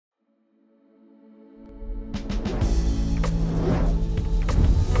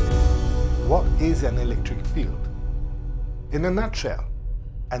is an electric field? In a nutshell,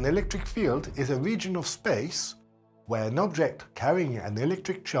 an electric field is a region of space where an object carrying an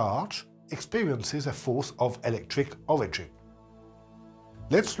electric charge experiences a force of electric origin.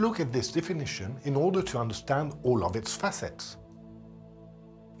 Let's look at this definition in order to understand all of its facets.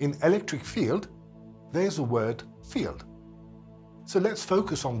 In electric field, there is the word field. So let's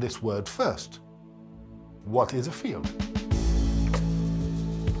focus on this word first. What is a field?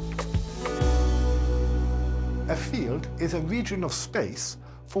 A field is a region of space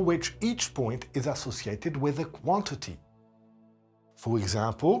for which each point is associated with a quantity. For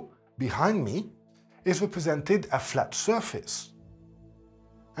example, behind me is represented a flat surface,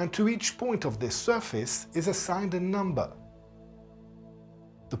 and to each point of this surface is assigned a number.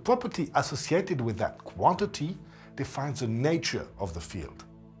 The property associated with that quantity defines the nature of the field.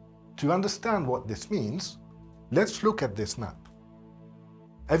 To understand what this means, let's look at this map.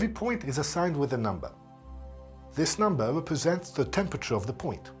 Every point is assigned with a number. This number represents the temperature of the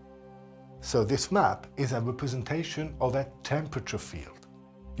point. So this map is a representation of a temperature field.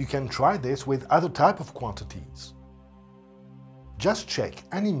 You can try this with other type of quantities. Just check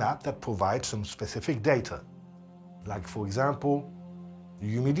any map that provides some specific data, like for example,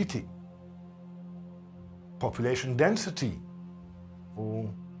 humidity, population density, or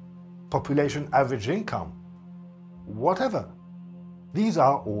population average income, whatever. These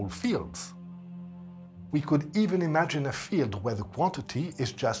are all fields. We could even imagine a field where the quantity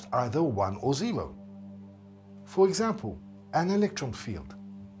is just either 1 or 0. For example, an electron field.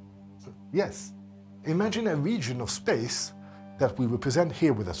 Yes, imagine a region of space that we represent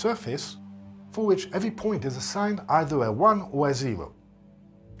here with a surface, for which every point is assigned either a 1 or a 0.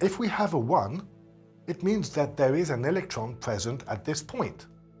 If we have a 1, it means that there is an electron present at this point.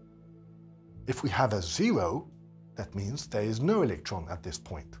 If we have a 0, that means there is no electron at this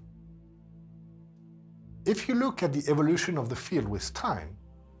point. If you look at the evolution of the field with time,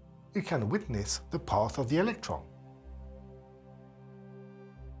 you can witness the path of the electron.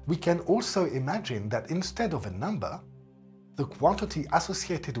 We can also imagine that instead of a number, the quantity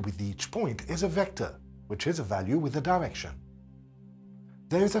associated with each point is a vector, which is a value with a direction.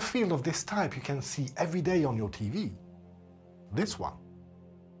 There is a field of this type you can see every day on your TV. This one.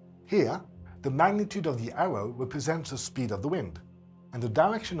 Here, the magnitude of the arrow represents the speed of the wind, and the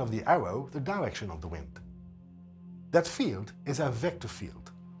direction of the arrow the direction of the wind. That field is a vector field.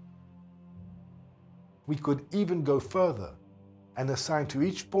 We could even go further and assign to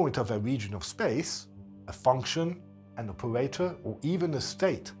each point of a region of space a function, an operator, or even a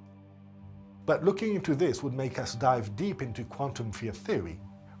state. But looking into this would make us dive deep into quantum field theory,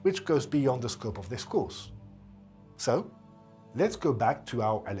 which goes beyond the scope of this course. So, let's go back to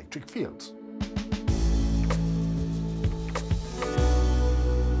our electric fields.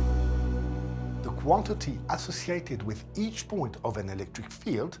 The quantity associated with each point of an electric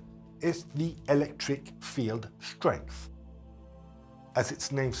field is the electric field strength. As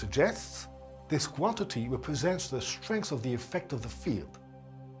its name suggests, this quantity represents the strength of the effect of the field,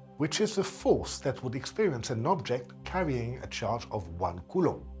 which is the force that would experience an object carrying a charge of 1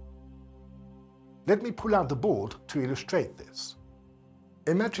 coulomb. Let me pull out the board to illustrate this.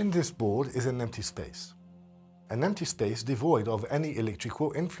 Imagine this board is an empty space devoid of any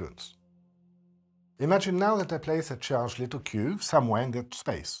electrical influence. Imagine now that I place a charge little q somewhere in that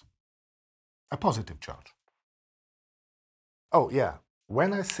space, a positive charge. Oh yeah,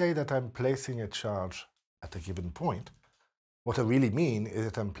 when I say that I'm placing a charge at a given point, what I really mean is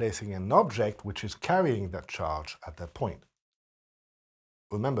that I'm placing an object which is carrying that charge at that point.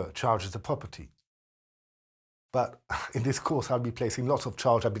 Remember, charge is a property. But in this course I'll be placing lots of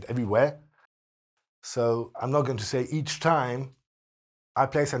charge a bit everywhere, so I'm not going to say each time I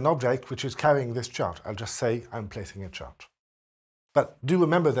place an object which is carrying this charge. I'll just say I'm placing a charge. But do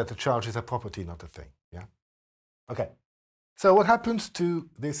remember that the charge is a property, not a thing, yeah? Okay. So what happens to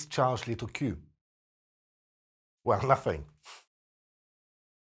this charge little q? Well, nothing.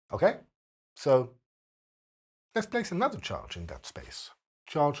 Okay? So let's place another charge in that space.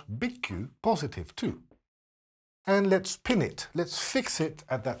 Charge big Q, positive 2. And let's pin it, let's fix it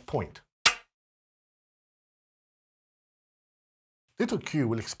at that point. Little q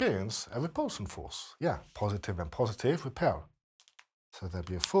will experience a repulsion force. Yeah, positive and positive repel. So there'll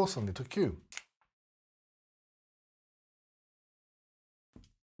be a force on little q.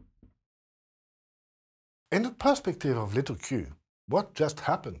 In the perspective of little q, what just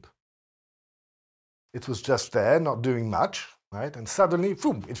happened? It was just there, not doing much, right? And suddenly,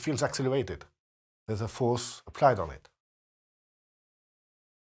 boom, it feels accelerated. There's a force applied on it.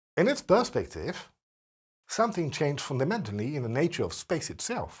 In its perspective, something changed fundamentally in the nature of space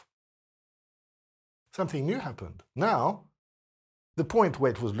itself. something new happened. Now, the point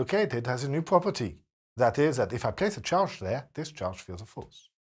where it was located has a new property. That is that if I place a charge there, this charge feels a force.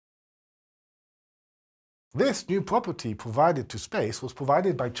 This new property provided to space was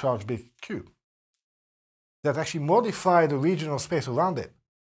provided by charge big Q that actually modified the regional space around it.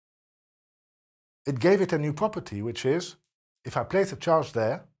 It gave it a new property, which is, if I place a charge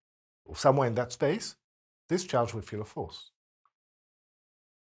there, or somewhere in that space, this charge will feel a force.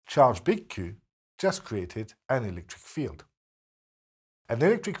 Charge big Q just created an electric field. An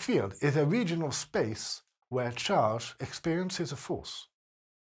electric field is a region of space where a charge experiences a force.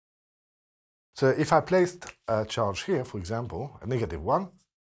 So if I placed a charge here, for example, a -1,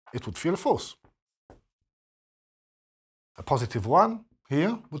 it would feel a force. A +1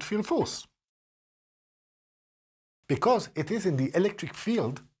 here would feel a force, because it is in the electric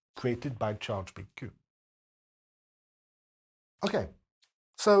field created by charge big Q. Okay,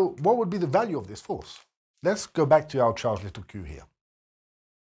 so what would be the value of this force? Let's go back to our charge little q here.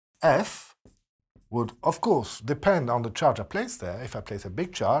 F would, of course, depend on the charge I place there. If I place a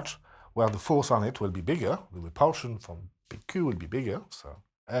big charge, well, the force on it will be bigger. The repulsion from big Q will be bigger, so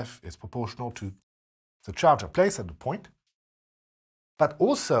F is proportional to the charge I place at the point, but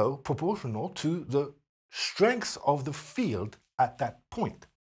also proportional to the strength of the field at that point,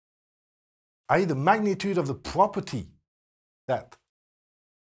 i.e. the magnitude of the property that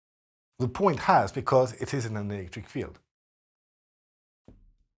the point has because it is in an electric field.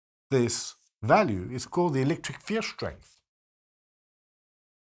 This value is called the electric field strength,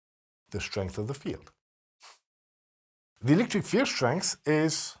 the strength of the field. The electric field strength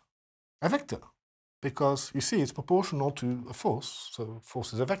is a vector because, you see, it's proportional to a force. So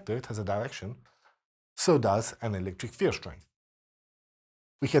force is a vector, it has a direction. So does an electric field strength.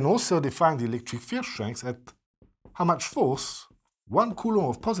 We can also define the electric field strength at how much force 1 coulomb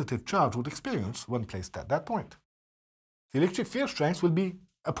of positive charge would experience when placed at that point. The electric field strength will be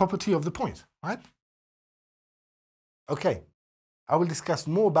a property of the point, right? Okay, I will discuss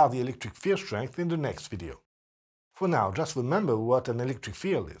more about the electric field strength in the next video. For now, just remember what an electric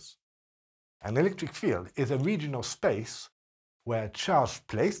field is. An electric field is a region of space where a charge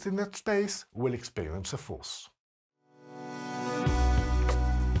placed in that space will experience a force.